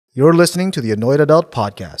You're listening to the Annoyed Adult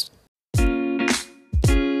Podcast.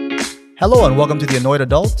 Hello and welcome to the Annoyed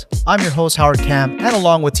Adult. I'm your host, Howard Kam, and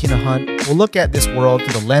along with Tina Hunt, we'll look at this world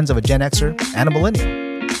through the lens of a Gen Xer and a millennial.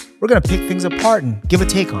 We're going to pick things apart and give a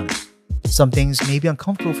take on it. Some things may be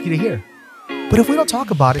uncomfortable for you to hear. But if we don't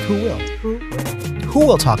talk about it, who will? Who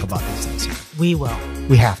will talk about these things here? We will.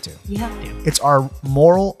 We have to. We have to. It's our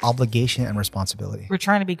moral obligation and responsibility. We're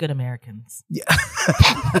trying to be good Americans. Yeah.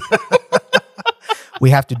 We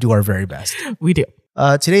have to do our very best. We do.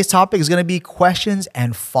 Today's topic is going to be questions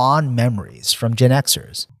and fond memories from Gen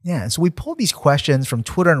Xers. Yeah, so we pulled these questions from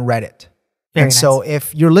Twitter and Reddit. Very and nice. so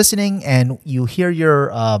if you're listening and you hear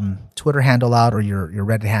your Twitter handle out or your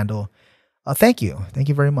Reddit handle, thank you. Thank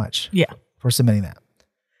you very much. Yeah. For submitting that.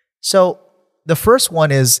 So the first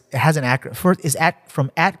one is, it has an accurate, from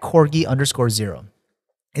 @Corgi_0.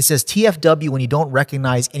 It says, TFW when you don't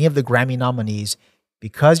recognize any of the Grammy nominees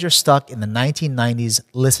because you're stuck in the 1990s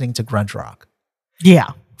listening to grunge rock. Yeah.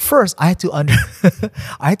 First, I had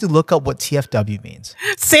to look up what TFW means.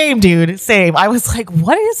 Same, dude. Same. I was like,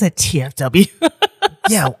 what is a TFW?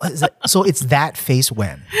 Yeah, so it's that face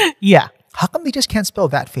when. Yeah. How come they just can't spell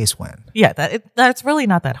that face when? Yeah. That's really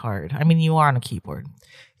not that hard. I mean, you are on a keyboard.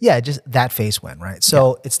 Yeah, just that face when, right?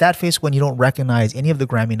 So It's that face when you don't recognize any of the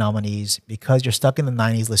Grammy nominees because you're stuck in the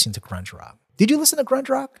 90s listening to grunge rock. Did you listen to grunge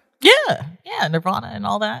rock? Yeah. Yeah. Nirvana and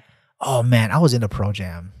all that. Oh man, I was into Pearl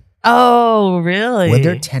Jam. Oh, really? When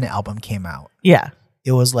their 10 album came out, Yeah.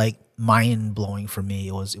 it was like mind blowing for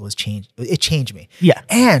me. It changed me. Yeah.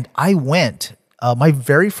 And I went, my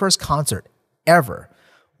very first concert ever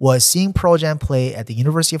was seeing Pearl Jam play at the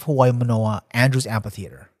University of Hawaii Manoa Andrews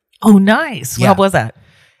Amphitheater. Oh, nice. Yeah. What was that?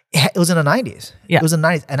 It was in the 90s. Yeah. It was in the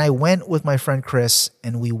 90s. And I went with my friend Chris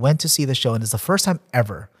and we went to see the show. And it's the first time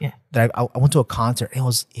ever that I went to a concert.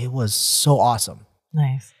 It was so awesome.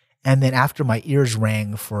 Nice. And then after, my ears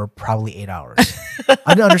rang for probably 8 hours.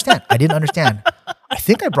 I didn't understand. I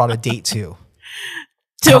think I brought a date too.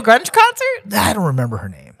 To a grunge concert? I don't remember her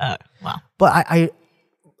name. Wow. But I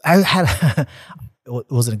had,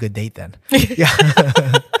 it wasn't a good date then. Yeah.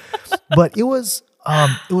 But it was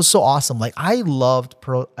so awesome. Like I love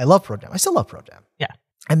Pearl Jam. I still love Pearl Jam. Yeah.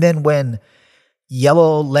 And then when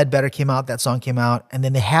Yellow Ledbetter came out, that song came out, and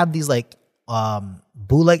then they had these like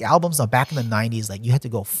bootleg albums. Now back in the 90s, like you had to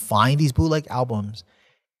go find these bootleg albums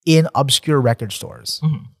in obscure record stores.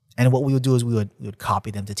 Mm-hmm. And what we would do is we would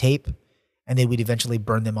copy them to tape, and then we'd eventually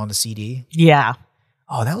burn them on the CD. Yeah.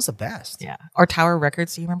 Oh, that was the best. Yeah. Or Tower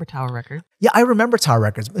Records. Do you remember Tower Records? Yeah, I remember Tower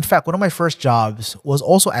Records. In fact, one of my first jobs was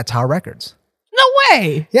also at Tower Records. No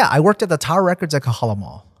way. Yeah, I worked at the Tower Records at Kahala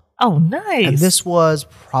Mall. Oh, nice. And this was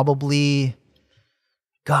probably,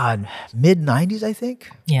 mid-90s, I think.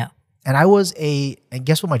 Yeah. And and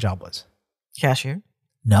guess what my job was? Cashier?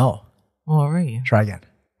 No. What were you? Try again.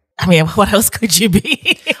 I mean, what else could you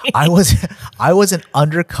be? I was an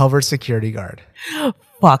undercover security guard.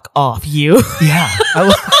 Fuck off, you. Yeah.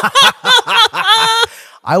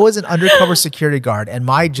 I was an undercover security guard, and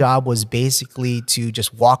my job was basically to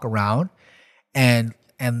just walk around and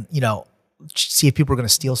see if people were going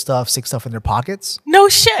to steal stuff, stick stuff in their pockets. No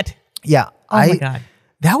shit. Yeah. Oh my God.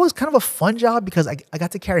 That was kind of a fun job because I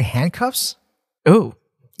got to carry handcuffs. Ooh.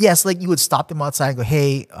 Yes, like you would stop them outside and go,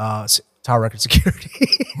 hey, Tower Record Security.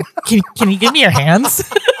 Can you give me your hands?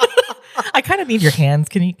 I kind of need your hands.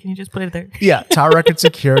 Can you just put it there? Yeah, Tower Record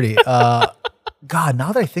Security. God,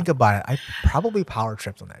 now that I think about it, I probably power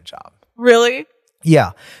tripped on that job. Really?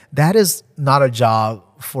 Yeah, that is not a job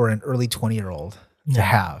for an early 20-year-old to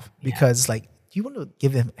have because like, you want to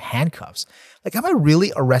give them handcuffs. Like, am I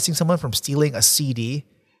really arresting someone from stealing a CD?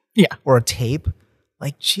 Yeah. Or a tape?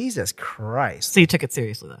 Like, Jesus Christ. So you took it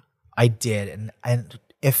seriously though? I did. And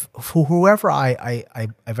if whoever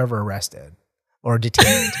I've ever arrested or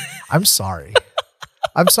detained, I'm sorry.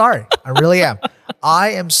 I'm sorry. I really am.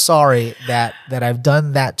 I am sorry that I've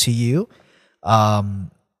done that to you.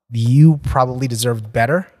 You probably deserved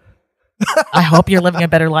better. I hope you're living a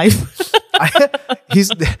better life.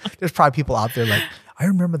 There's probably people out there like, I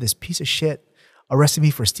remember this piece of shit arrested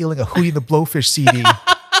me for stealing a Hootie and the Blowfish CD.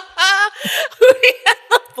 Hootie and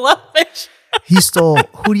the Blowfish. He stole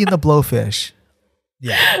Hootie and the Blowfish.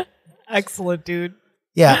 Yeah. Excellent, dude.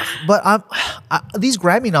 Yeah, but these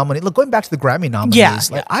Grammy nominees. Look, going back to the Grammy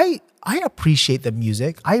nominees, like I appreciate the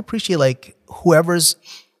music. I appreciate like whoever's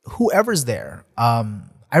there.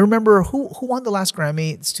 I remember who won the last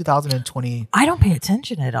Grammy. It's 2020. I don't pay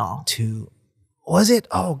attention at all. Was it?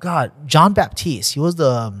 Oh God, John Baptiste. He was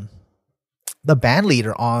the band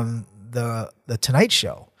leader on the Tonight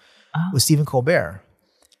Show with Stephen Colbert.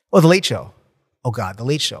 Oh, The Late Show. Oh God, The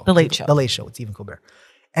Late Show. The Late Show. The Late Show with Stephen Colbert.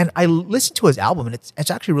 And I listened to his album, and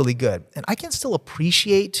it's actually really good. And I can still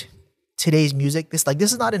appreciate today's music. This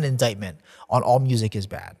is not an indictment on all music is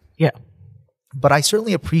bad. Yeah. But I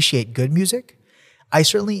certainly appreciate good music. I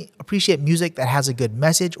certainly appreciate music that has a good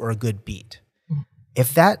message or a good beat.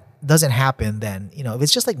 If that doesn't happen, then, you know, if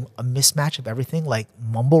it's just like a mismatch of everything, like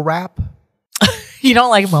mumble rap. You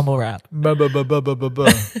don't like mumble rap.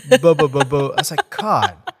 It's like,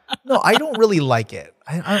 God, no, I don't really like it.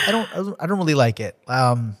 I don't really like it.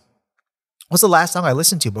 What's the last song I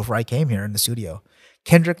listened to before I came here in the studio?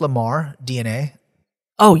 Kendrick Lamar, DNA.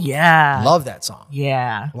 Oh yeah. Love that song.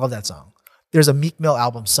 Yeah. Love that song. There's a Meek Mill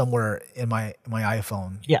album somewhere in my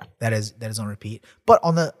iPhone. Yeah. That is on repeat. But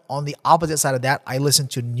on the opposite side of that, I listen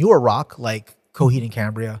to newer rock like Coheed and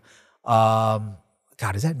Cambria. God,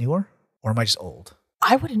 is that newer? Or am I just old?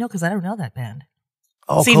 I wouldn't know because I don't know that band.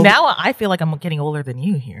 Oh, see, now I feel like I'm getting older than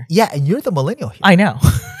you here. Yeah, and you're the millennial here. I know.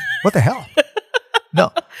 What the hell?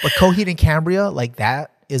 No, but Coheed and Cambria, like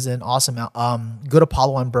that is an awesome Good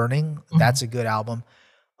Apollo and Burning. That's a good album.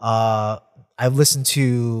 I've listened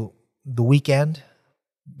to The Weeknd,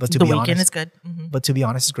 but to be honest, The Weeknd is good. But to be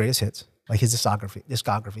honest, his greatest hits, like his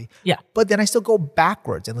discography. Yeah. But then I still go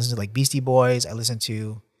backwards and listen to like Beastie Boys. I listen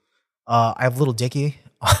to, I have Little Dicky.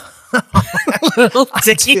 Little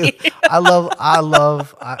Dicky. I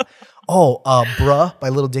love. Bruh by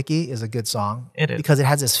Little Dicky is a good song. It is. Because it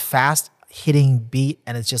has this fast hitting beat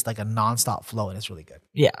and it's just like a nonstop flow and it's really good.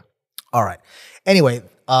 Yeah. All right. Anyway,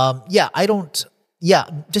 just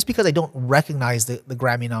because I don't recognize the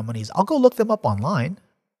Grammy nominees, I'll go look them up online.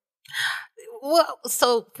 Well,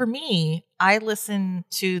 so for me, I listen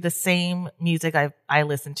to the same music I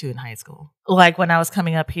listened to in high school. Like when I was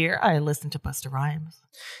coming up here, I listened to Busta Rhymes.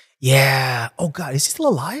 Yeah. Oh God, is he still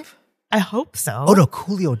alive? I hope so. Oh no,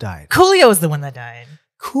 Coolio died. Coolio is the one that died.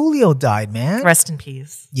 Coolio died, man. Rest in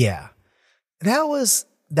peace. Yeah. That was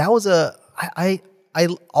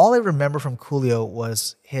all I remember from Coolio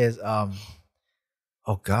was his oh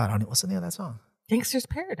God, what's the name of that song? Gangster's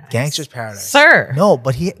Paradise. Gangster's Paradise. Sir. No,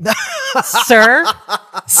 but he Sir.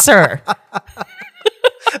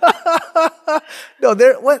 No,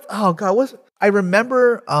 what oh God, I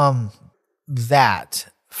remember that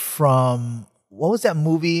from what was that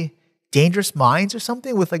movie? Dangerous Minds or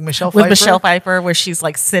something with like Michelle Pfeiffer? With Michelle Pfeiffer, where she's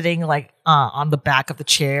like sitting like on the back of the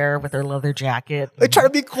chair with her leather jacket. I try to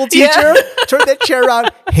be a cool teacher. Yeah. Turn that chair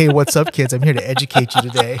around. Hey, what's up, kids? I'm here to educate you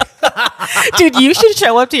today. Dude, you should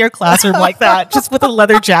show up to your classroom like that, just with a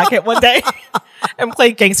leather jacket one day and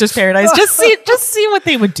play Gangster's Paradise. Just see what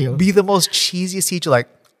they would do. Be the most cheesiest teacher. Like,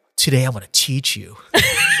 today I'm going to teach you. I'm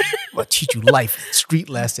going to teach you life, street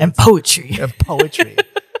lessons. And poetry. And poetry.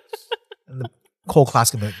 And the whole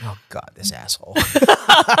class can be like, oh God, this asshole.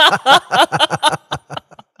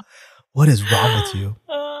 What is wrong with you?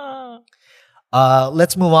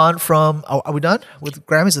 Let's move on from, are we done with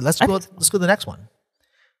Grammys? Let's go to the next one.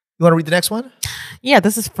 You want to read the next one? Yeah,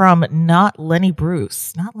 this is from Not Lenny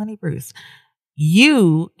Bruce. Not Lenny Bruce.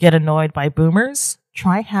 You get annoyed by boomers?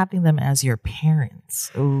 Try having them as your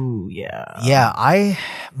parents. Oh, yeah. Yeah, I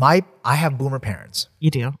have boomer parents.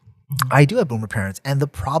 You do? I do have boomer parents. And the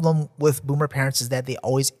problem with boomer parents is that they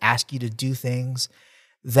always ask you to do things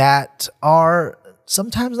that are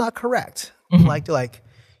sometimes not correct. Like they're like,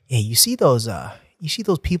 hey, you see those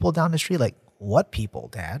people down the street? Like, what people,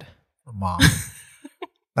 Dad or Mom?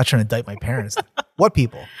 Not trying to indict my parents. What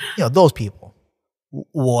people? You know, those people.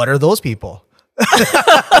 What are those people?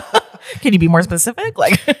 Can you be more specific?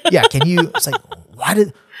 Like, yeah, can you? It's like, why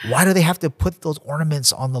do they have to put those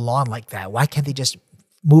ornaments on the lawn like that? Why can't they just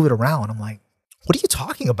move it around? I'm like, what are you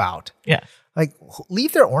talking about? Yeah, like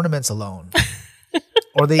leave their ornaments alone.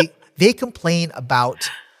 Or they complain about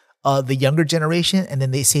the younger generation, and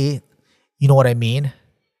then they say, you know what I mean?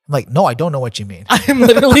 I'm like, no, I don't know what you mean. I'm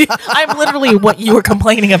literally what you were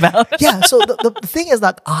complaining about. Yeah. So the thing is,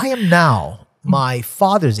 like, I am now my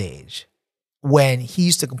father's age when he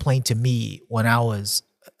used to complain to me when I was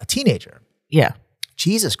a teenager. Yeah.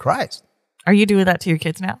 Jesus Christ. Are you doing that to your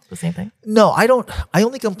kids now? The same thing? No, I don't. I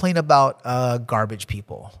only complain about garbage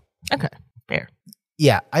people. Okay. Fair.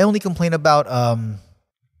 Yeah. I only complain about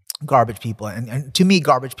garbage people. And to me,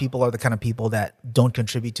 garbage people are the kind of people that don't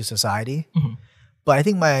contribute to society. But I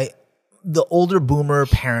think the older boomer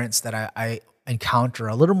parents that I encounter are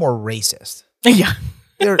a little more racist. Yeah.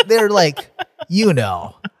 They're like,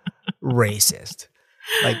 racist.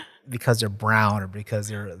 Like because they're brown or because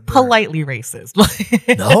they're politely racist.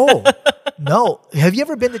 No. Have you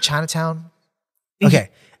ever been to Chinatown?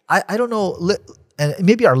 Okay. I don't know, and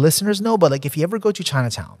maybe our listeners know, but like if you ever go to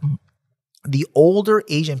Chinatown, the older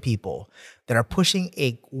Asian people that are pushing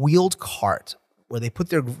a wheeled cart where they put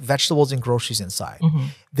their vegetables and groceries inside, Mm-hmm.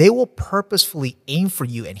 they will purposefully aim for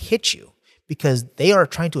you and hit you because they are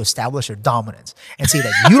trying to establish their dominance and say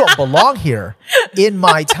that you don't belong here in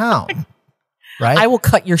my town, right? I will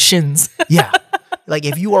cut your shins. Yeah. Like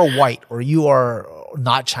if you are white or you are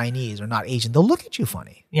not Chinese or not Asian, they'll look at you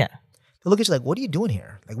funny. Yeah. They'll look at you like, what are you doing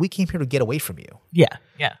here? Like we came here to get away from you. Yeah.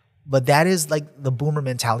 Yeah. But that is like the boomer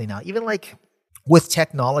mentality now. Even like with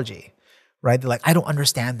technology, right? They're like, I don't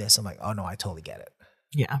understand this. I'm like, oh no, I totally get it.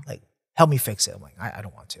 Yeah. Like, help me fix it. I'm like, I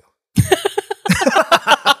don't want to.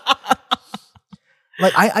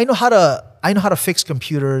 Like I know how to fix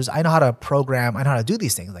computers. I know how to program. I know how to do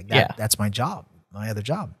these things. Like that. Yeah. That's my job, my other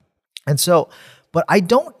job. And so, but I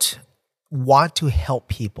don't want to help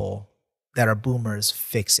people that are boomers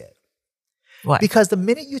fix it. Why? Because the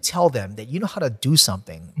minute you tell them that you know how to do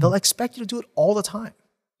something, they'll expect you to do it all the time.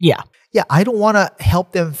 Yeah. Yeah, I don't want to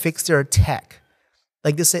help them fix their tech.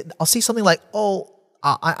 Like this, I'll say something like, "Oh,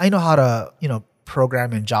 I know how to,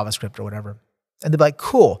 program in JavaScript or whatever," and they're like,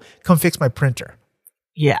 "Cool, come fix my printer."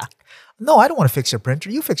 Yeah. No, I don't want to fix your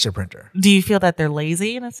printer. You fix your printer. Do you feel that they're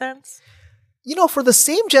lazy in a sense? For the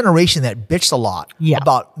same generation that bitched a lot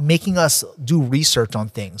about making us do research on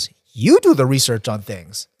things, you do the research on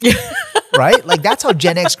things, right? Like that's how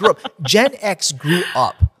Gen X grew up. Gen X grew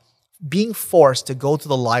up being forced to go to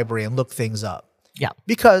the library and look things up. Yeah.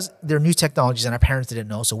 Because they're new technologies and our parents didn't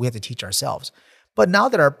know, so we have to teach ourselves. But now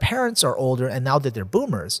that our parents are older and now that they're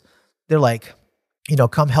boomers, they're like,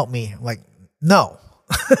 come help me. I'm like, no.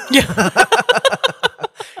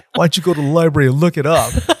 Why don't you go to the library and look it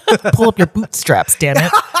up? Pull up your bootstraps, damn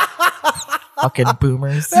it. Fucking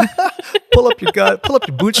boomers. Pull up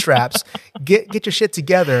your bootstraps, get your shit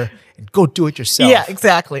together and go do it yourself. Yeah,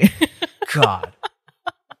 exactly. God.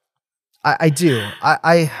 I do.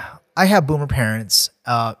 I have boomer parents,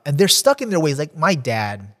 and they're stuck in their ways. Like my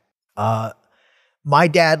dad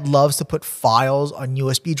loves to put files on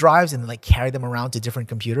USB drives and then like carry them around to different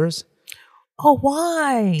computers. Oh,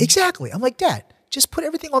 why? Exactly. I'm like, Dad, just put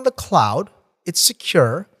everything on the cloud. It's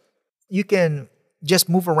secure. You can just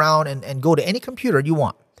move around and go to any computer you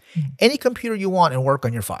want. Any computer you want and work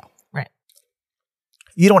on your file. Right.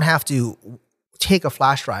 You don't have to take a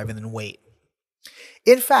flash drive and then wait.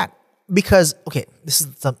 In fact, because, okay, this is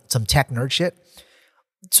some tech nerd shit.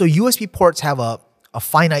 So USB ports have a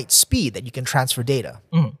finite speed that you can transfer data.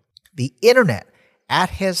 Mm. The internet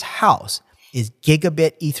at his house is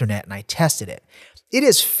gigabit Ethernet, and I tested it. It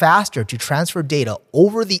is faster to transfer data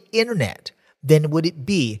over the internet than would it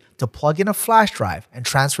be to plug in a flash drive and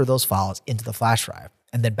transfer those files into the flash drive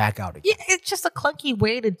and then back out again. Yeah, it's just a clunky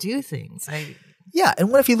way to do things. Yeah,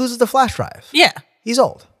 and what if he loses the flash drive? Yeah. He's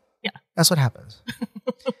old. Yeah. That's what happens.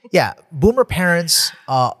 Yeah, boomer parents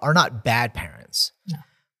are not bad parents,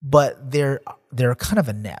 but they're kind of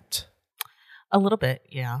inept. A little bit,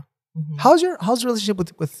 yeah. Mm-hmm. How's your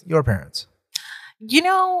relationship with your parents?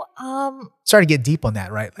 Sorry to get deep on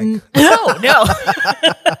that, right? Like, no.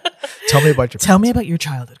 Tell me about your parents. Tell me about your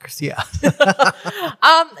childhood, Christine. Yeah.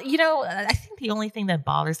 I think the only thing that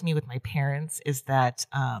bothers me with my parents is that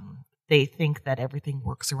they think that everything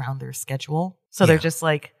works around their schedule. So they're just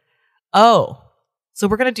like, oh, so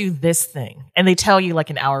we're going to do this thing. And they tell you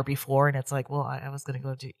like an hour before, and it's like, well, I was going to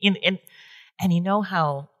go do, and you know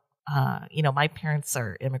how, my parents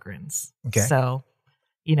are immigrants. Okay. So,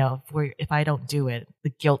 if I don't do it, the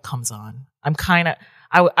guilt comes on.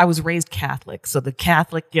 I was raised Catholic, so the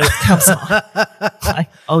Catholic guilt comes on. Like,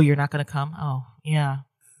 oh, you're not going to come? Oh, yeah.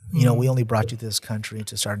 We only brought you to this country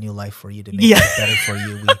to start a new life for you, to make it better for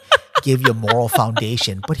you. We gave you a moral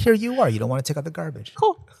foundation, but here you are. You don't want to take out the garbage.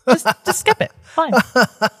 Cool. Just skip it. Fine.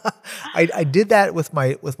 I did that with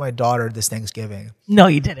my daughter this Thanksgiving. No,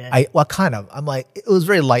 you didn't. Kind of. I'm like, it was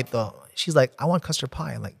very light though. She's like, I want custard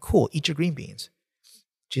pie. I'm like, cool, eat your green beans.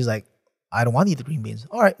 She's like, I don't want to eat the green beans.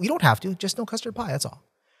 All right, you don't have to. Just no custard pie. That's all.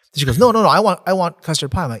 Then she goes, no, I want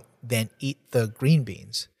custard pie. I'm like, then eat the green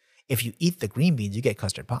beans. If you eat the green beans, you get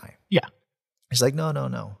custard pie. Yeah. She's like, no.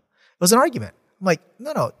 It was an argument. I'm like,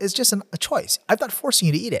 no, it's just a choice. I'm not forcing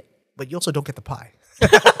you to eat it, but you also don't get the pie.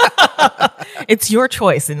 It's your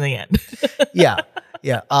choice in the end. Yeah.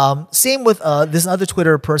 Same with this other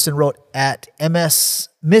Twitter person wrote at Miss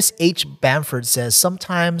H. Bamford says,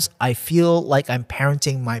 sometimes I feel like I'm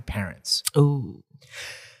parenting my parents. Ooh.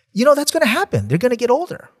 That's going to happen. They're going to get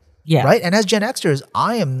older. Yeah. Right? And as Gen Xers,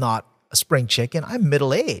 I am not a spring chicken. I'm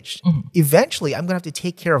middle-aged. Mm-hmm. Eventually, I'm going to have to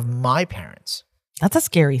take care of my parents. That's a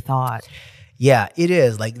scary thought. Yeah, it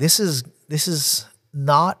is. Like this is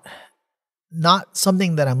not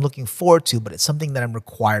something that I'm looking forward to, but it's something that I'm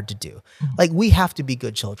required to do. Mm-hmm. Like we have to be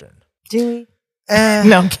good children. Do we?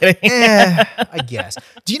 No, I'm kidding. I guess.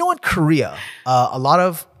 Do you know in Korea, a lot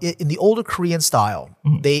of in the older Korean style,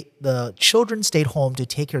 the children stayed home to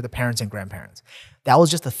take care of the parents and grandparents. That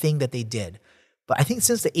was just a thing that they did. But I think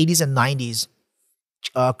since the 80s and 90s,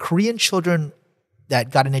 Korean children that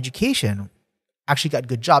got an education actually got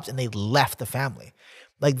good jobs and they left the family.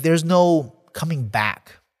 Like there's no coming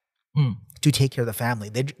back to take care of the family.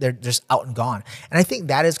 They're just out and gone. And I think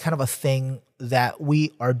that is kind of a thing that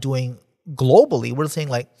we are doing globally. We're saying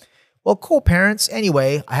like, well, cool parents.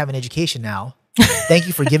 Anyway, I have an education now. Thank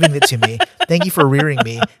you for giving it to me. Thank you for rearing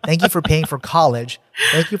me. Thank you for paying for college.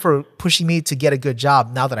 Thank you for pushing me to get a good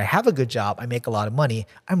job. Now that I have a good job, I make a lot of money.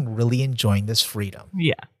 I'm really enjoying this freedom.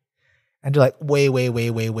 Yeah. And they're like,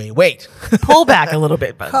 wait. Pull back a little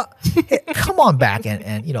bit, bud. Come on back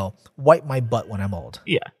and wipe my butt when I'm old.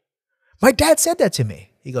 Yeah. My dad said that to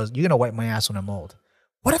me. He goes, you're going to wipe my ass when I'm old.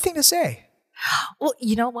 What a thing to say. Well,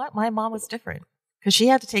 you know what? My mom was different because she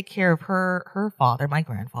had to take care of her father, my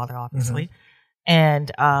grandfather, obviously.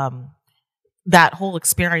 And that whole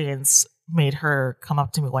experience made her come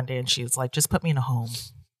up to me one day and she was like, just put me in a home.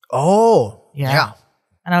 Oh, yeah.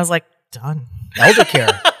 And I was like, done. Elder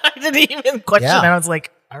care. I didn't even question it. I was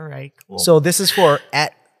like, all right, cool. So this is for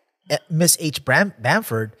at Miss H.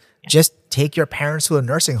 Bamford. Yeah. Just take your parents to a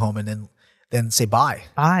nursing home and then say bye.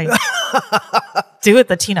 Bye. Do it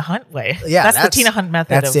the Tina Hunt way. Yeah, that's the Tina Hunt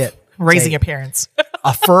method of raising your parents.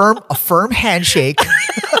 a firm handshake,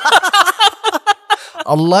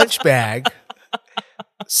 a lunch bag.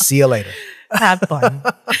 See you later. Have fun.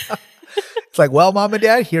 It's like, well, mom and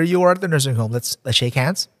dad, here you are at the nursing home. Let's shake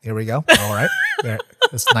hands. Here we go. All right.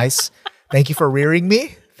 That's nice. Thank you for rearing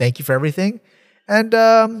me. Thank you for everything. And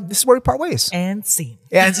this is where we part ways. And scene.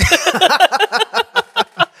 And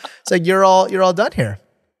so you're all done here.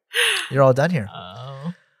 You're all done here.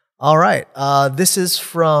 Oh. All right. This is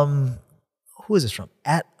from, who is this from?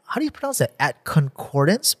 How do you pronounce that? At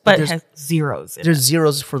Concordance? But it has zeros in There's it.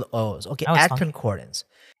 zeros for the O's. Okay, at funky. Concordance.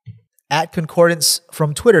 At Concordance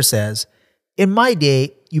from Twitter says, in my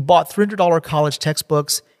day, you bought $300 college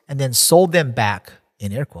textbooks and then sold them back,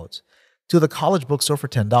 in air quotes, to the college bookstore for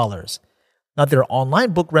 $10. Now, there are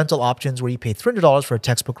online book rental options where you pay $300 for a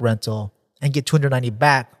textbook rental and get $290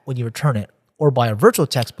 back when you return it, or buy a virtual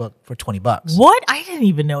textbook for $20. What? I didn't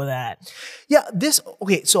even know that. Yeah,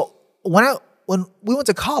 so when we went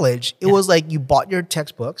to college, it was like you bought your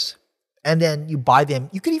textbooks and then you buy them.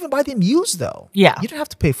 You could even buy them used though. Yeah. You didn't have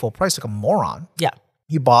to pay full price like a moron. Yeah.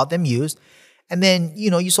 You bought them used and then,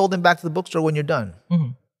 you sold them back to the bookstore when you're done.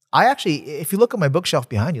 Mm-hmm. I actually, if you look at my bookshelf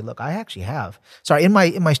behind you, look, I actually have. Sorry, in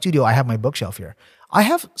my studio, I have my bookshelf here. I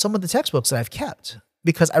have some of the textbooks that I've kept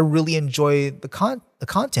because I really enjoy the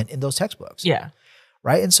content in those textbooks. Yeah.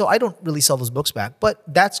 Right? And so I don't really sell those books back, but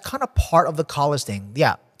that's kind of part of the college thing.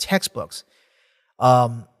 Yeah, textbooks.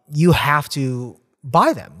 You have to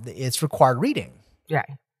buy them. It's required reading. Yeah.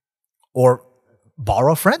 Or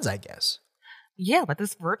borrow friends, I guess. Yeah, but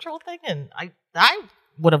this virtual thing, and I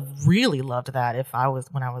would have really loved that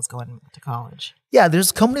when I was going to college. Yeah,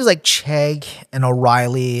 there's companies like Chegg and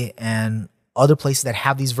O'Reilly and other places that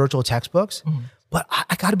have these virtual textbooks. Mm-hmm. But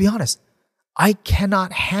I got to be honest, I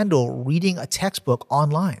cannot handle reading a textbook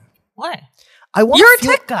online. Why? You're a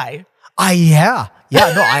tech guy. Yeah,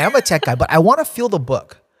 no, I am a tech guy, but I want to feel the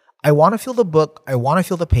book. I want to feel the book. I want to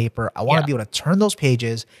feel the paper. I want to be able to turn those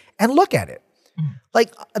pages and look at it. Mm-hmm.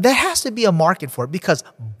 Like, there has to be a market for it because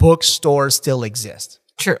bookstores still exist.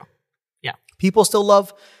 True. Yeah. People still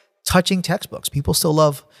love touching textbooks. People still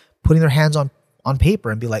love putting their hands on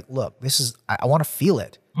paper and be like, look, I want to feel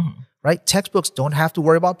it. Mm-hmm. Right? Textbooks don't have to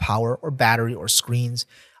worry about power or battery or screens.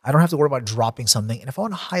 I don't have to worry about dropping something. And if I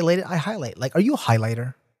want to highlight it, I highlight. Like, are you a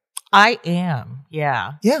highlighter? I am.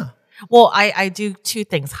 Yeah. Yeah. Well, I do two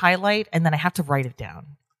things, highlight, and then I have to write it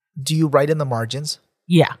down. Do you write in the margins?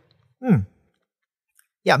 Yeah.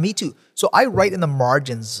 Yeah, me too. So I write in the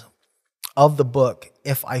margins of the book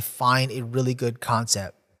if I find a really good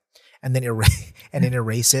concept and then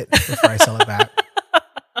erase it before I sell it back.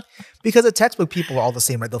 Because the textbook people are all the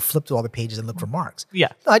same, right? They'll flip through all the pages and look for marks. Yeah.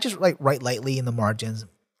 No, I just write lightly in the margins,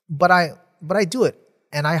 but I do it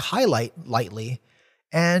and I highlight lightly.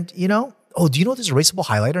 And do you know there's a erasable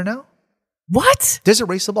highlighter now? What? There's a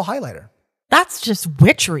erasable highlighter. That's just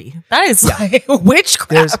witchery. That is like witchcraft.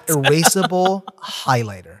 There's erasable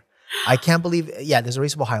highlighter. I can't believe, there's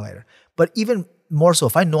erasable highlighter. But even more so,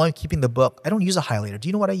 if I know I'm keeping the book, I don't use a highlighter. Do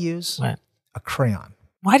you know what I use? What? A crayon.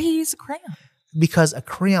 Why do you use a crayon? Because a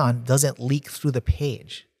crayon doesn't leak through the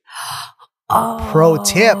page. Oh.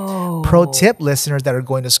 Pro tip, listeners that are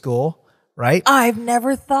going to school, right? I've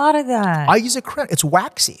never thought of that. I use a crayon. It's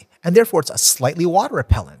waxy, and therefore it's a slightly water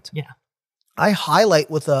repellent. Yeah. I highlight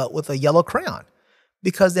with a yellow crayon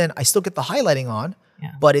because then I still get the highlighting on,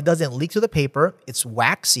 but it doesn't leak to the paper. It's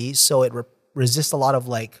waxy, so it resists a lot of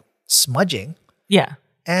like smudging. Yeah.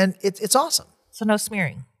 And it's awesome. So no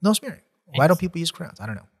smearing. No smearing. Why don't people use crayons? I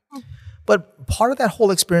don't know. But part of that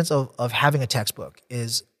whole experience of having a textbook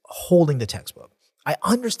is holding the textbook. I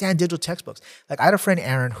understand digital textbooks. Like I had a friend,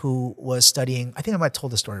 Aaron, who was studying, I think I might have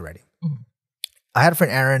told the story already. Mm-hmm. I had a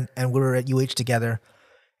friend, Aaron, and we were at UH together,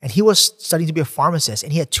 and he was studying to be a pharmacist,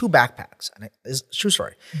 and he had 2 backpacks. And it's a true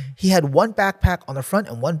story. Mm-hmm. He had one backpack on the front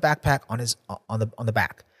and one backpack on the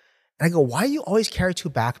back. And I go, why do you always carry 2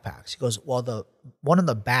 backpacks? He goes, well, the one on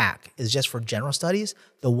the back is just for general studies.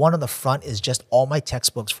 The one on the front is just all my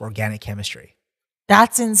textbooks for organic chemistry.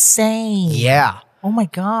 That's insane. Yeah. Oh my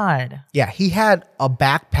God. Yeah, he had a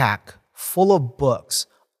backpack full of books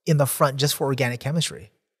in the front just for organic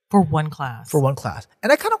chemistry. For one class.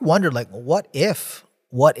 And I kind of wondered, like, what if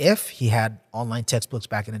he had online textbooks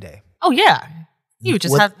back in the day? Oh, yeah. You would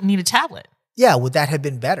just need a tablet. Yeah, would that have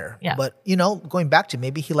been better? Yeah. But, going back to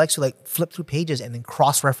maybe he likes to like flip through pages and then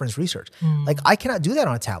cross-reference research. Like I cannot do that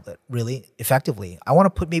on a tablet really effectively. I want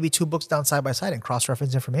to put maybe 2 books down side by side and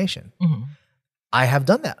cross-reference information. Mm-hmm. I have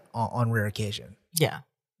done that on rare occasion. Yeah.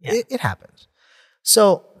 It happens.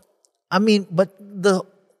 So, I mean, but the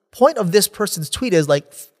point of this person's tweet is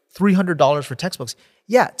like $300 for textbooks.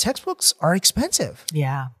 Yeah, textbooks are expensive.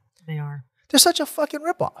 Yeah, they are. They're such a fucking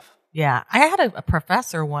ripoff. Yeah. I had a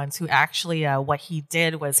professor once who actually, what he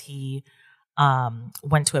did was he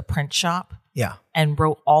went to a print shop and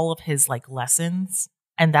wrote all of his like lessons.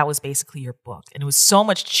 And that was basically your book. And it was so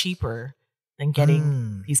much cheaper than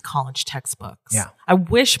getting these college textbooks. Yeah. I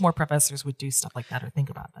wish more professors would do stuff like that or think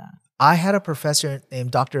about that. I had a professor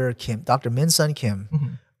named Dr. Min Sun Kim.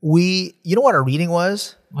 Mm-hmm. You know what our reading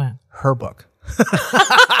was? What? Her book.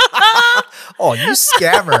 Oh, you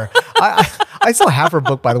scammer. I still have her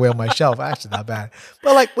book, by the way, on my shelf. Actually, not bad.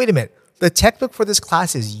 But like, wait a minute. The textbook for this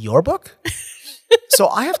class is your book? So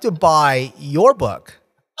I have to buy your book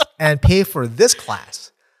and pay for this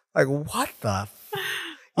class. Like, what the?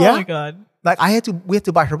 Oh my God. Like we had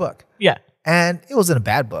to buy her book. Yeah. And it wasn't a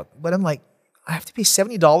bad book, but I'm like, I have to pay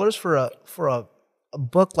 $70 for a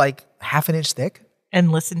book like half an inch thick.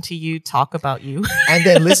 And listen to you talk about you. And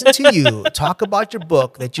then listen to you talk about your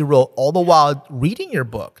book that you wrote all the while reading your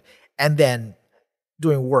book and then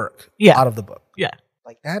doing work out of the book. Yeah.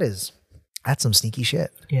 Like that's some sneaky shit.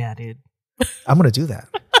 Yeah, dude. I'm going to do that.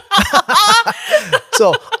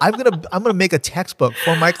 So I'm gonna make a textbook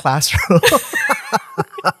for my classroom.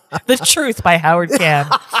 The Truth by Howard Cam.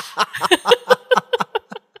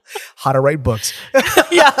 How to write books.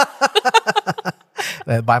 Yeah.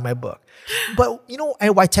 Buy my book. But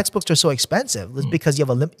and why textbooks are so expensive is because you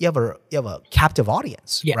have a captive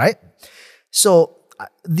audience, right? So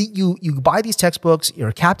you buy these textbooks, you're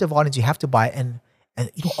a captive audience, you have to buy and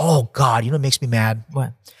oh God, what makes me mad?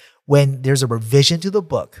 What? When there's a revision to the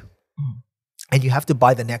book and you have to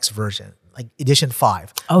buy the next version, like edition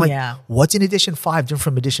 5. Oh, yeah. What's in edition 5 different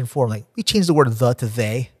from edition 4? Like, we changed the word the to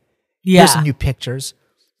they. Yeah. Here's some new pictures.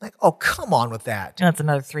 Like, oh, come on with that. That's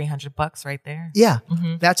another $300 right there. Yeah.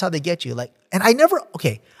 Mm-hmm. That's how they get you. Like, and I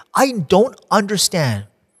don't understand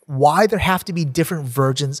why there have to be different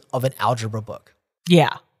versions of an algebra book.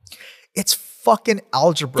 Yeah. It's fucking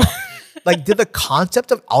algebra. Like, did the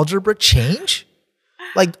concept of algebra change?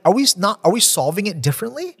 Like, are we solving it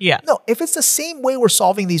differently? Yeah. No, if it's the same way we're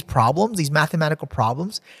solving these problems, these mathematical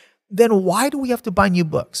problems, then why do we have to buy new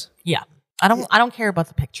books? Yeah. I don't care about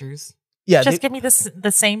the pictures. Yeah. Just give me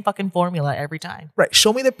the same fucking formula every time. Right.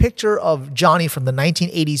 Show me the picture of Johnny from the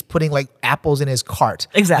 1980s putting like apples in his cart.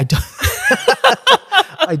 Exactly.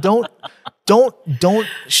 Don't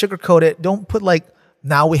sugarcoat it. Don't put like,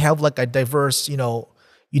 now we have like a diverse,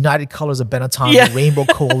 United Colors of Benetton, Rainbow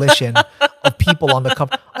Coalition of people on the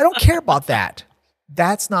cover. I don't care about that.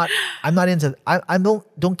 I'm not into, I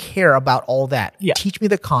don't care about all that. Yeah. Teach me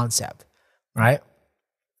the concept, right?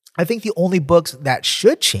 I think the only books that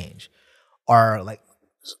should change are like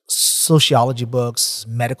sociology books,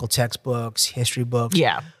 medical textbooks, history books.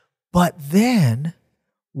 Yeah. But then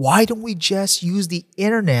why don't we just use the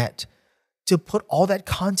internet to put all that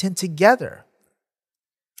content together?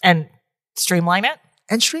 And streamline it?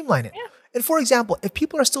 Yeah. And for example, if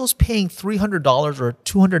people are still paying $300 or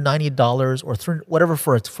 $290 or whatever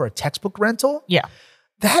for a textbook rental,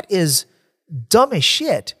 that is dumb as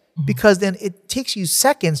shit because then it takes you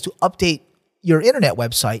seconds to update your internet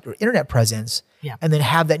website or internet presence and then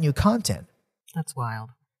have that new content. That's wild.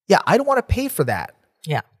 Yeah, I don't want to pay for that.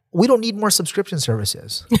 Yeah. We don't need more subscription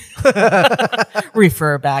services.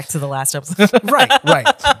 Refer back to the last episode. Right.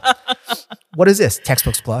 What is this?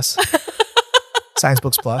 Textbooks Plus? Science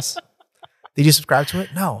Books Plus. Did you subscribe to it?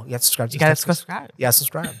 No, you have to subscribe to You gotta Science Books. subscribe. Yeah,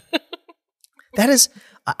 subscribe. That is,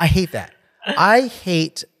 I hate that. I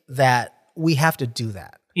hate that we have to do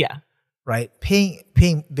that, Yeah. right? Paying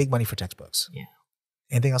big money for textbooks. Yeah.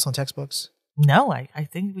 Anything else on textbooks? No, I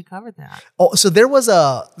think we covered that. Oh, so there was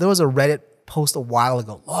a Reddit post a while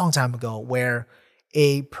ago, long time ago, where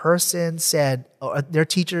a person said, or their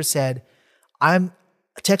teacher said,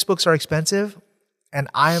 textbooks are expensive and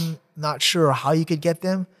I'm not sure how you could get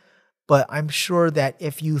them, but I'm sure that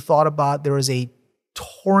if you thought about, there was a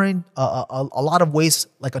torrent, a lot of ways,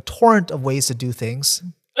 like a torrent of ways to do things.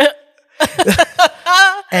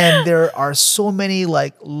 And there are so many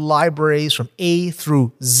like libraries from A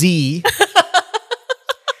through Z.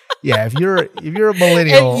 Yeah, if you're a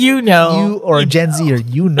millennial, And you know. you or a Gen Zer,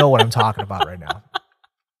 you know what I'm talking about right now.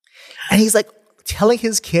 And he's like telling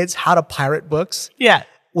his kids how to pirate books Yeah.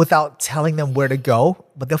 without telling them where to go,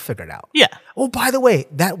 but they'll figure it out. Yeah. Oh, by the way,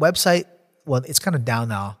 that website, well, it's kind of down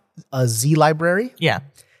now. A Z Library, Yeah.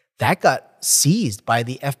 that got seized by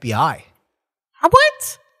the FBI.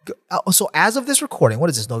 What? So as of this recording, what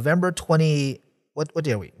is this? November 20, what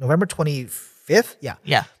day are we? November 25th? Yeah.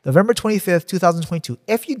 Yeah. November 25th, 2022.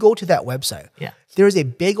 If you go to that website, Yeah. there's a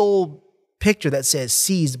big old picture that says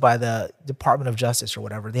seized by the Department of Justice or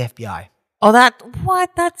whatever, the FBI. Oh, that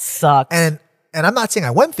sucks. And I'm not saying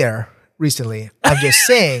I went there recently. I'm just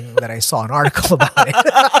saying that I saw an article about it.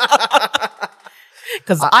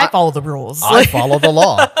 Because I follow the rules. I follow the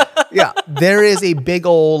law. Yeah. There is a big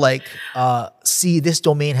old this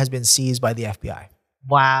domain has been seized by the FBI.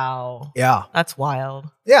 Wow. Yeah. That's wild.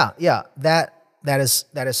 Yeah. Yeah. That is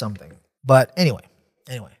something. But anyway.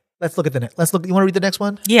 Let's look at the next. You want to read the next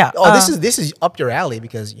one? Yeah. Oh, this is up your alley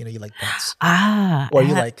because you like pets. Or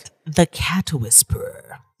you like The Cat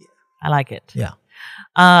Whisperer. I like it. Yeah.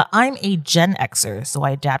 I'm a Gen Xer, so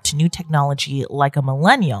I adapt to new technology like a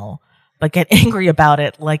millennial, but get angry about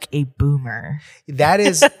it like a boomer. That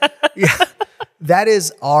is that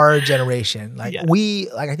is our generation. Like Yeah.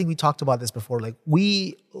 I think we talked about this before. Like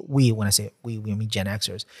we when I say we mean Gen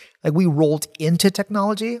Xers. Like we rolled into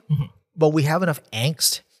technology, but we have enough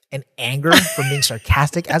angst and anger from being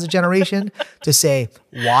sarcastic as a generation to say,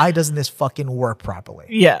 why doesn't this fucking work properly?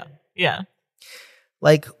 Yeah. Yeah.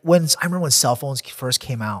 Like I remember when cell phones first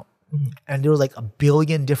came out, and there was like a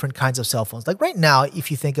billion different kinds of cell phones. Like right now, if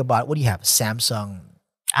you think about what do you have? Samsung,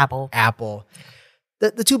 Apple.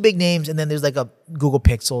 The two big names, and then there's like a Google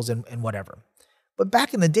Pixels and whatever. But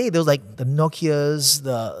back in the day, there was like the Nokias,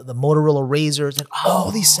 the Motorola Razors, and all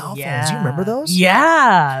these cell phones. You remember those?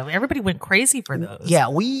 Yeah. Everybody went crazy for those. Yeah,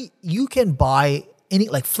 you can buy any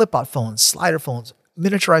like flip out phones, slider phones,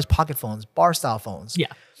 miniaturized pocket phones, bar style phones. Yeah.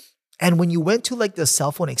 And when you went to like the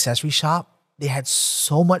cell phone accessory shop, they had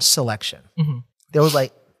so much selection. There was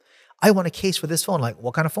like, I want a case for this phone. Like,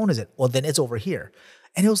 what kind of phone is it? Well, then it's over here.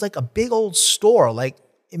 And it was like a big old store. Like,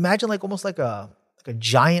 imagine like almost like a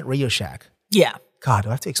giant Radio Shack. Yeah. God, do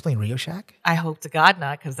I have to explain Radio Shack? I hope to God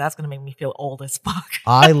not, because that's going to make me feel old as fuck.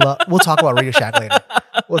 We'll talk about Radio Shack later.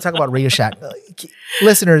 We'll talk about Radio Shack.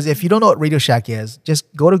 Listeners, if you don't know what Radio Shack is, just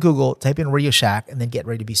go to Google, type in Radio Shack, and then get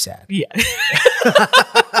ready to be sad. Yeah.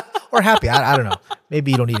 Or happy. I don't know.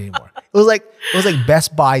 Maybe you don't need it anymore. It was like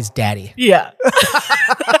Best Buy's daddy. Yeah.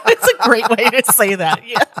 It's a great way to say that.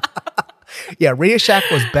 Yeah. Yeah, Radio Shack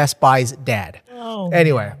was Best Buy's dad. Oh,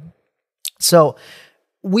 anyway, so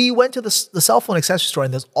we went to the cell phone accessory store,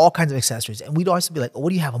 and there's all kinds of accessories. And we'd always be like, oh, what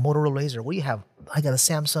do you have? A Motorola Razr? What do you have? I got a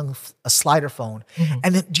Samsung, a slider phone.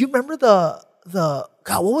 And then, do you remember the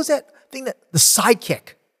God, what was that thing the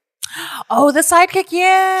Sidekick? Oh, the Sidekick,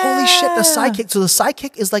 yeah. Holy shit, the Sidekick. So the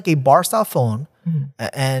Sidekick is like a bar style phone.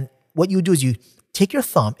 And what you would do is you take your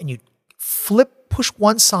thumb and you push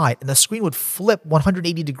one side, and the screen would flip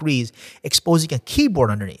 180 degrees, exposing a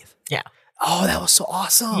keyboard underneath. Yeah. Oh, that was so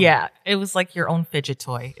awesome. Yeah. It was like your own fidget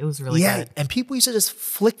toy. It was really good. And people used to just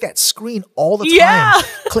flick that screen all the time. Yeah.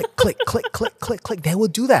 Click, click, click, click, click, click. They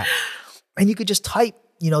would do that. And you could just type,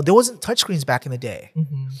 there wasn't touchscreens back in the day.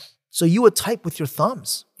 So you would type with your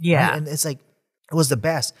thumbs. Yeah. Right? And it's like, it was the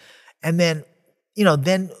best. And then,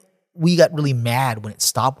 then we got really mad when it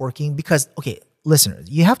stopped working because, okay, listeners,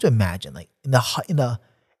 you have to imagine like in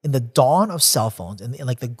the dawn of cell phones and in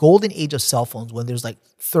like the golden age of cell phones, when there's like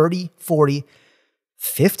 30, 40,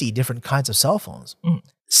 50 different kinds of cell phones,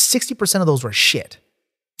 60% of those were shit.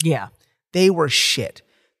 Yeah. They were shit.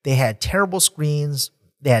 They had terrible screens.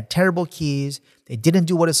 They had terrible keys. They didn't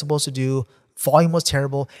do what it's supposed to do. Volume was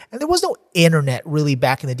terrible. And there was no internet really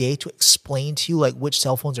back in the day to explain to you like which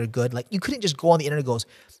cell phones are good. Like you couldn't just go on the internet and go,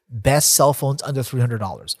 best cell phones under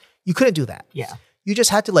 $300. You couldn't do that. Yeah. You just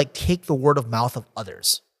had to like take the word of mouth of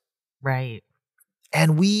others. Right.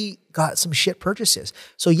 And we got some shit purchases.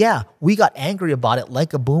 So yeah, we got angry about it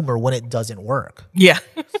like a boomer when it doesn't work. Yeah.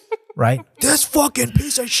 Right? This fucking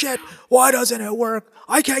piece of shit. Why doesn't it work?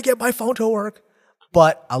 I can't get my phone to work.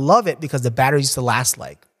 But I love it because the batteries used to last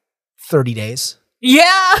like 30 days.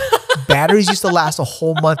 Yeah. Batteries used to last a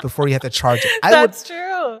whole month before you had to charge it. That's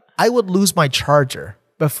true. I would lose my charger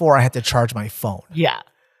before I had to charge my phone. Yeah.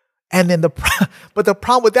 And then but the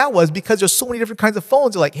problem with that was because there's so many different kinds of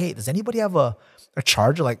phones. You're like, hey, does anybody have a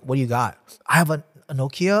charger? Like, what do you got? I have a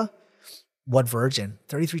Nokia. What version?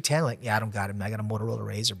 3310. Like, yeah, I don't got it. I got a Motorola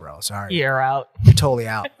Razr, bro. Sorry. You're out. You're totally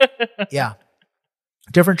out. Yeah.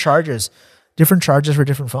 Different chargers for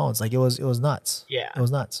different phones. Like it was nuts. Yeah. It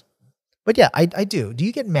was nuts. But yeah, I do. Do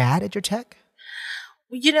you get mad at your tech?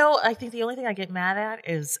 I think the only thing I get mad at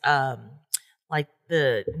is like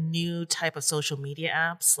the new type of social media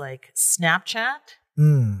apps like Snapchat.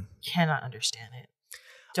 Cannot understand it.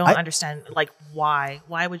 Don't understand like why.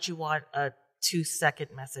 Why would you want a 2-second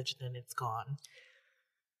message then it's gone?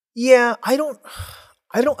 Yeah, I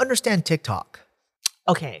don't understand TikTok.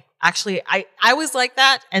 Okay. Actually, I was like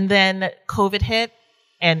that and then COVID hit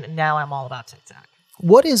and now I'm all about TikTok.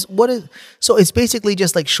 What is so it's basically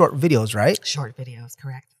just like short videos, right? Short videos,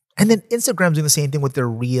 correct. And then Instagram's doing the same thing with their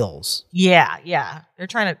reels. Yeah. They're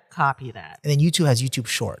trying to copy that. And then YouTube has YouTube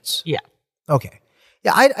Shorts. Yeah. Okay.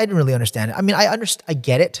 Yeah, I didn't really understand it. I mean, I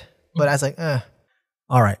get it, but I was like,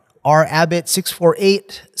 All right. R Abbott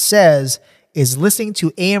 648 says, is listening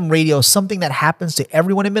to AM radio something that happens to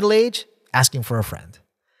everyone in middle age? Asking for a friend.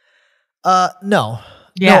 No.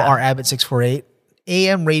 Yeah. No, R Abbott 648.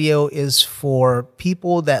 AM radio is for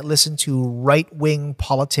people that listen to right-wing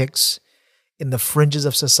politics in the fringes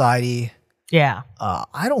of society. Yeah.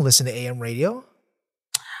 I don't listen to AM radio.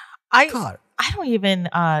 I don't even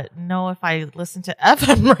know if I listen to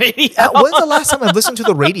FM radio. When's the last time I've listened to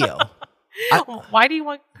the radio? Why do you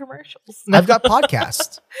want commercials? I've got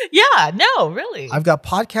podcasts. Yeah, no, really. I've got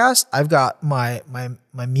podcasts. I've got my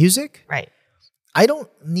music. Right. I don't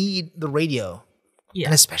need the radio. Yeah.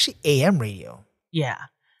 And especially AM radio. Yeah.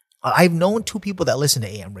 I've known 2 people that listen to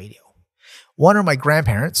AM radio. One are my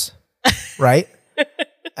grandparents, right?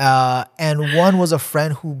 And one was a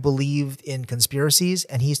friend who believed in conspiracies,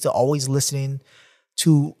 and he used to always listening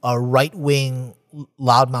to a right-wing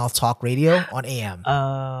loudmouth talk radio on AM.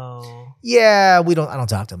 Oh. Yeah, I don't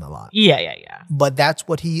talk to him a lot. Yeah. But that's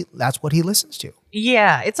what he listens to.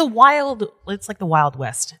 Yeah, it's like the Wild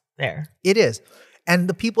West there. It is. And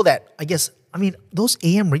the people that, those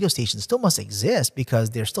AM radio stations still must exist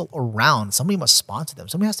because they're still around. Somebody must sponsor them.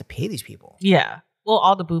 Somebody has to pay these people. Yeah. Well,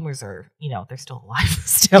 all the boomers are, they're still alive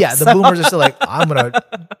still. Yeah, the boomers are still like, I'm going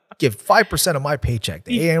to give 5% of my paycheck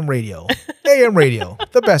to AM radio. AM radio,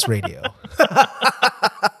 the best radio.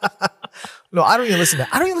 No, I don't even listen to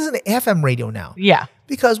FM radio now. Yeah.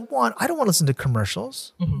 Because one, I don't want to listen to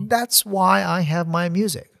commercials. Mm-hmm. That's why I have my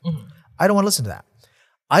music. Mm-hmm. I don't want to listen to that.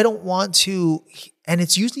 I don't want to, and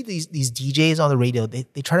it's usually these DJs on the radio,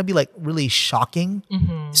 they try to be like really shocking,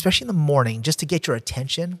 especially in the morning, just to get your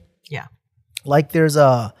attention. Yeah. Like there's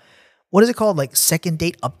what is it called? Like Second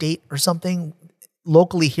Date Update or something.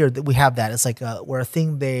 Locally here that we have that. It's like where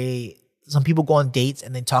some people go on dates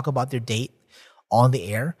and they talk about their date on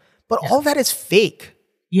the air. But all that is fake.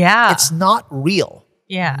 Yeah. It's not real.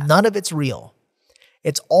 Yeah. None of it's real.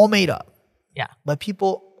 It's all made up. Yeah. But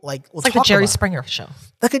people it's like the Jerry Springer show.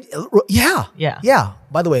 Yeah. Yeah. Yeah.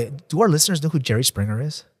 By the way, do our listeners know who Jerry Springer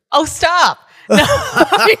is? Oh, stop. No.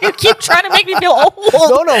 You keep trying to make me feel old.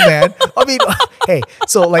 No, man. I mean, hey,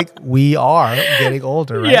 so like we are getting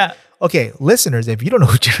older, right? Yeah. Okay, listeners, if you don't know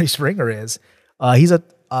who Jerry Springer is, he's a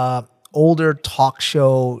older talk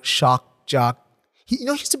show shock jock. He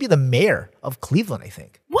used to be the mayor of Cleveland, I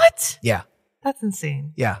think. What? Yeah. That's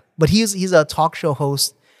insane. Yeah. But he's a talk show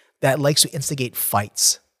host that likes to instigate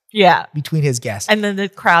fights. Yeah. Between his guests. And then the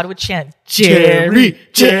crowd would chant, Jerry,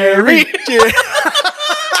 Jerry, Jerry.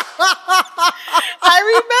 I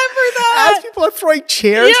remember that. As people are throwing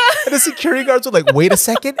chairs, and the security guards would like, wait a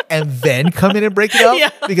second, and then come in and break it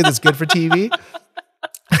up because it's good for TV.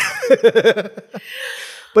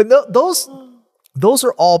 But no, those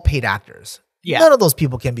are all paid actors. Yeah. None of those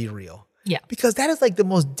people can be real. Yeah. Because that is like the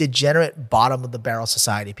most degenerate bottom of the barrel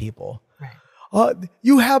society people. Right.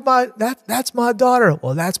 You have that's my daughter.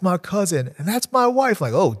 Well, that's my cousin. And that's my wife.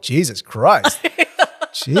 Like, oh, Jesus Christ.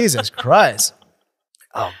 Jesus Christ.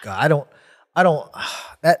 Oh God, I don't,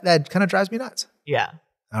 that kind of drives me nuts. Yeah.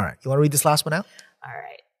 All right. You want to read this last one out? All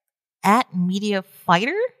right. At Media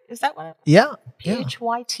Fighter? Is that what? Yeah. Pyter.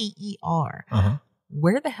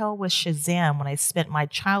 where the hell was Shazam when I spent my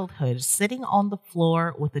childhood sitting on the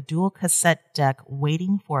floor with a dual cassette deck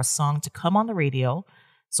waiting for a song to come on the radio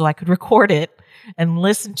so I could record it and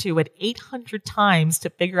listen to it 800 times to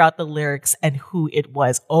figure out the lyrics and who it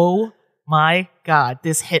was. Oh my God,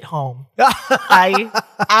 this hit home. I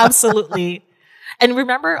absolutely. And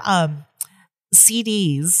remember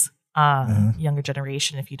CDs, younger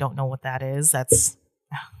generation, if you don't know what that is, that's,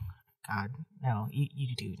 God, no,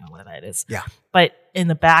 you do know what that is. Yeah. But in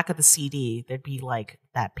the back of the CD, there'd be like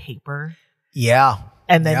that paper. Yeah.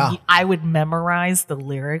 And then I would memorize the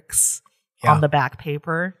lyrics on the back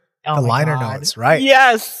paper. Oh the liner notes, right?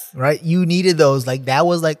 Yes. Right. You needed those. Like that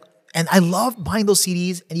was like, and I loved buying those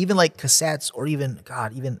CDs and even like cassettes or even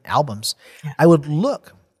albums. Yeah. I would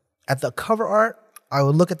look at the cover art. I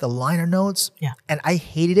would look at the liner notes. Yeah. And I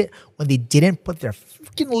hated it when they didn't put their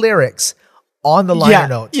freaking lyrics on the liner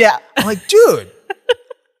notes. Yeah. I'm like, dude,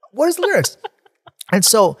 what is the lyrics? And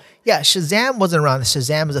so, Shazam wasn't around.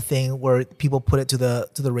 Shazam is a thing where people put it to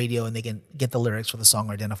the radio and they can get the lyrics for the song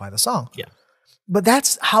or identify the song. Yeah. But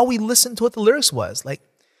that's how we listened to what the lyrics was. Like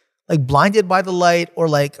Blinded by the Light or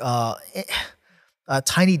like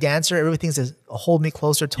Tiny Dancer. Everything says, Hold Me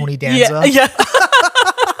Closer, Tony Danza. Yeah.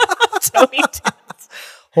 Tony Danza.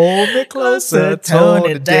 Hold me closer,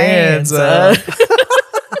 Tony Danza.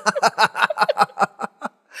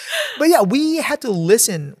 But yeah, we had to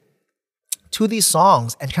listen to these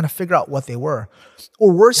songs and kind of figure out what they were.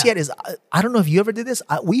 Or worse yet is, I don't know if you ever did this.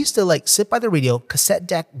 We used to like sit by the radio, cassette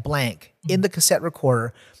deck blank in the cassette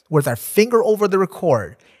recorder with our finger over the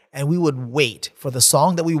record. And we would wait for the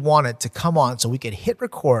song that we wanted to come on so we could hit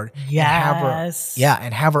record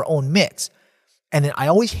and have our own mix. And then I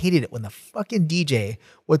always hated it when the fucking DJ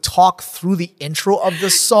would talk through the intro of the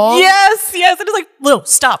song. Yes. And it's like, no,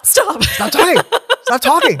 stop. Stop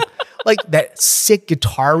talking. Like that sick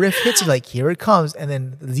guitar riff hits, like, here it comes. And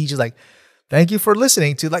then the DJ's like, thank you for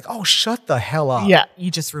listening to, like, oh, shut the hell up. Yeah,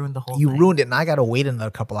 you just ruined the whole thing. You ruined it, and I got to wait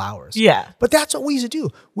another couple hours. Yeah. But that's what we used to do.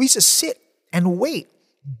 We used to sit and wait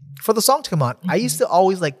for the song to come on. I used to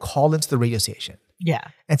always like call into the radio station. Yeah.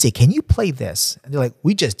 And say, can you play this? And they're like,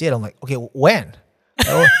 we just did. I'm like, okay, when?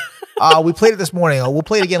 We played it this morning. We'll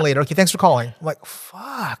play it again later. Okay, thanks for calling. I'm like,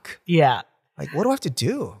 fuck. Yeah. Like, what do I have to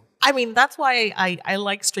do? I mean, that's why I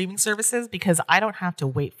like streaming services, because I don't have to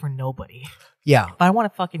wait for nobody. Yeah. If I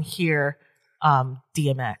want to fucking hear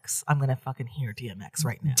DMX, I'm going to fucking hear DMX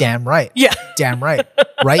right now. Damn right. Yeah. Damn right.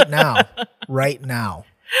 Right now. Right now.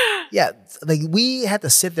 Yeah. Like we had to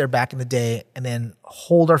sit there back in the day and then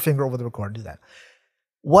hold our finger over the record and do that.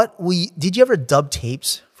 Did you ever dub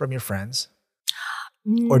tapes from your friends?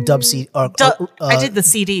 Or dub CD? I did the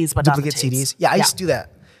CDs, but duplicate not the tapes. CDs. Yeah, I used to do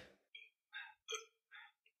that.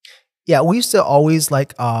 Yeah, we used to always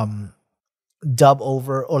like dub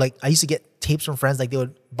over, or like I used to get tapes from friends, like they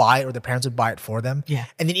would buy it or their parents would buy it for them. Yeah.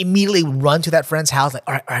 And then immediately run to that friend's house, like,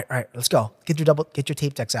 all right, let's go. Get your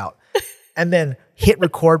tape decks out. And then hit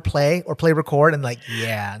record play or play record and like,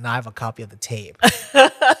 yeah, now I have a copy of the tape.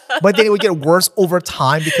 But then it would get worse over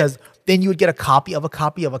time because then you would get a copy of a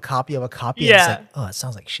copy of a copy of a copy. Yeah. And it's like, oh, it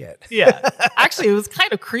sounds like shit. Yeah. Actually, it was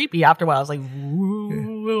kind of creepy after a while. I was like,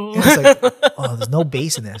 ooh. Yeah, it's like, oh, there's no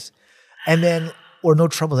bass in this. And then, or no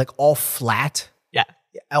treble, like all flat. Yeah.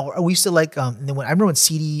 Or we used to like, and then I remember when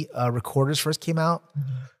CD recorders first came out,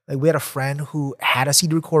 like we had a friend who had a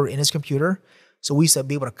CD recorder in his computer. So we used to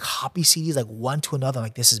be able to copy CDs like one to another.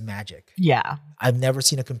 Like, this is magic. Yeah. I've never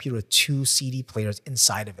seen a computer with 2 CD players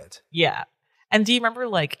inside of it. Yeah. And do you remember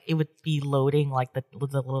like it would be loading, like the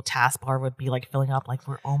little taskbar would be like filling up, like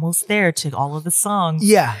we're almost there to all of the songs.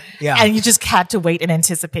 Yeah. Yeah. And you just had to wait in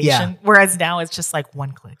anticipation. Yeah. Whereas now it's just like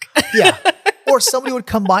one click. Yeah. Or somebody would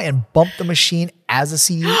come by and bump the machine as a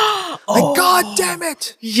CD. Like, God damn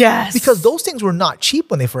it. Yes. Because those things were not cheap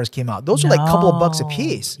when they first came out. Those were like a couple of bucks a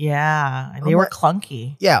piece. Yeah. And they were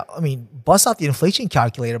clunky. Yeah. I mean, bust out the inflation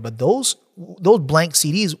calculator, but those blank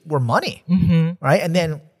CDs were money. Mm-hmm. Right. And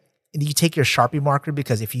then you take your Sharpie marker,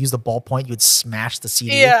 because if you use the ballpoint, you would smash the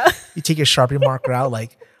CD. Yeah. You take your Sharpie marker out,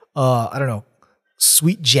 like, I don't know,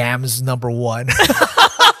 Sweet Jams #1.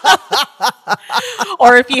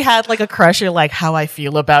 Or if you had like a crush, you're like, How I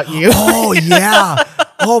Feel About You. Oh, yeah.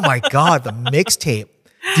 Oh, my God. The mixtape.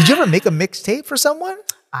 Did you ever make a mixtape for someone?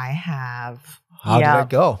 I have. How did it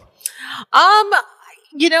go?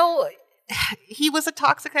 You know, he was a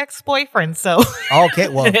toxic ex-boyfriend, so okay,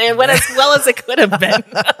 well, it went as well as it could have been.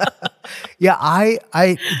 Yeah,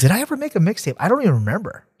 I did I ever make a mixtape? I don't even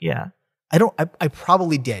remember. Yeah. I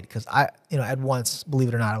probably did, because at once, believe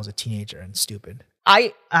it or not, I was a teenager and stupid.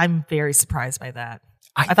 I'm very surprised by that.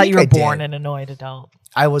 I thought think you were I born did. an annoyed adult.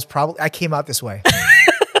 I came out this way.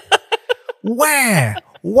 Where?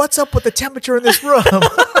 What's up with the temperature in this room?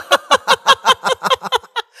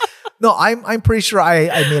 No, I'm pretty sure I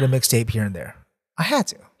made a mixtape here and there. I had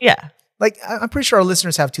to. Yeah. Like, I'm pretty sure our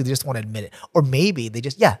listeners have too. They just want to admit it. Or maybe they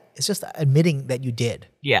just, it's just admitting that you did.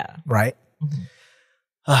 Yeah. Right? Mm-hmm.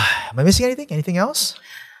 Am I missing anything? Anything else?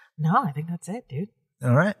 No, I think that's it, dude.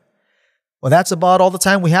 All right. Well, that's about all the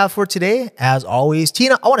time we have for today. As always,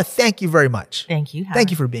 Tina, I want to thank you very much. Thank you, Howard.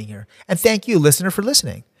 Thank you for being here. And thank you, listener, for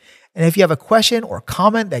listening. And if you have a question or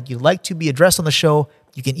comment that you'd like to be addressed on the show,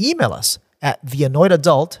 you can email us at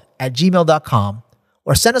theannoyedadult@gmail.com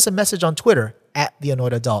or send us a message on Twitter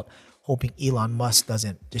 @theannoyedadult, hoping Elon Musk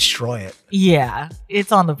doesn't destroy it. Yeah,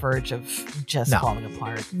 it's on the verge of just falling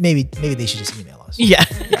apart. Maybe they should just email us. Yeah.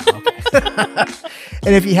 Okay.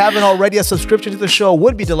 And if you haven't already, a subscription to the show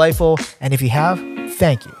would be delightful. And if you have,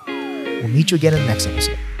 thank you. We'll meet you again in the next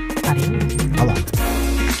episode. Adios. Aloha.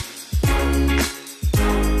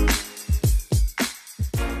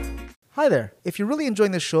 Hi there. If you're really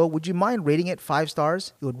enjoying the show, would you mind rating it 5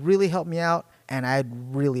 stars? It would really help me out, and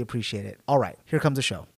I'd really appreciate it. All right, here comes the show.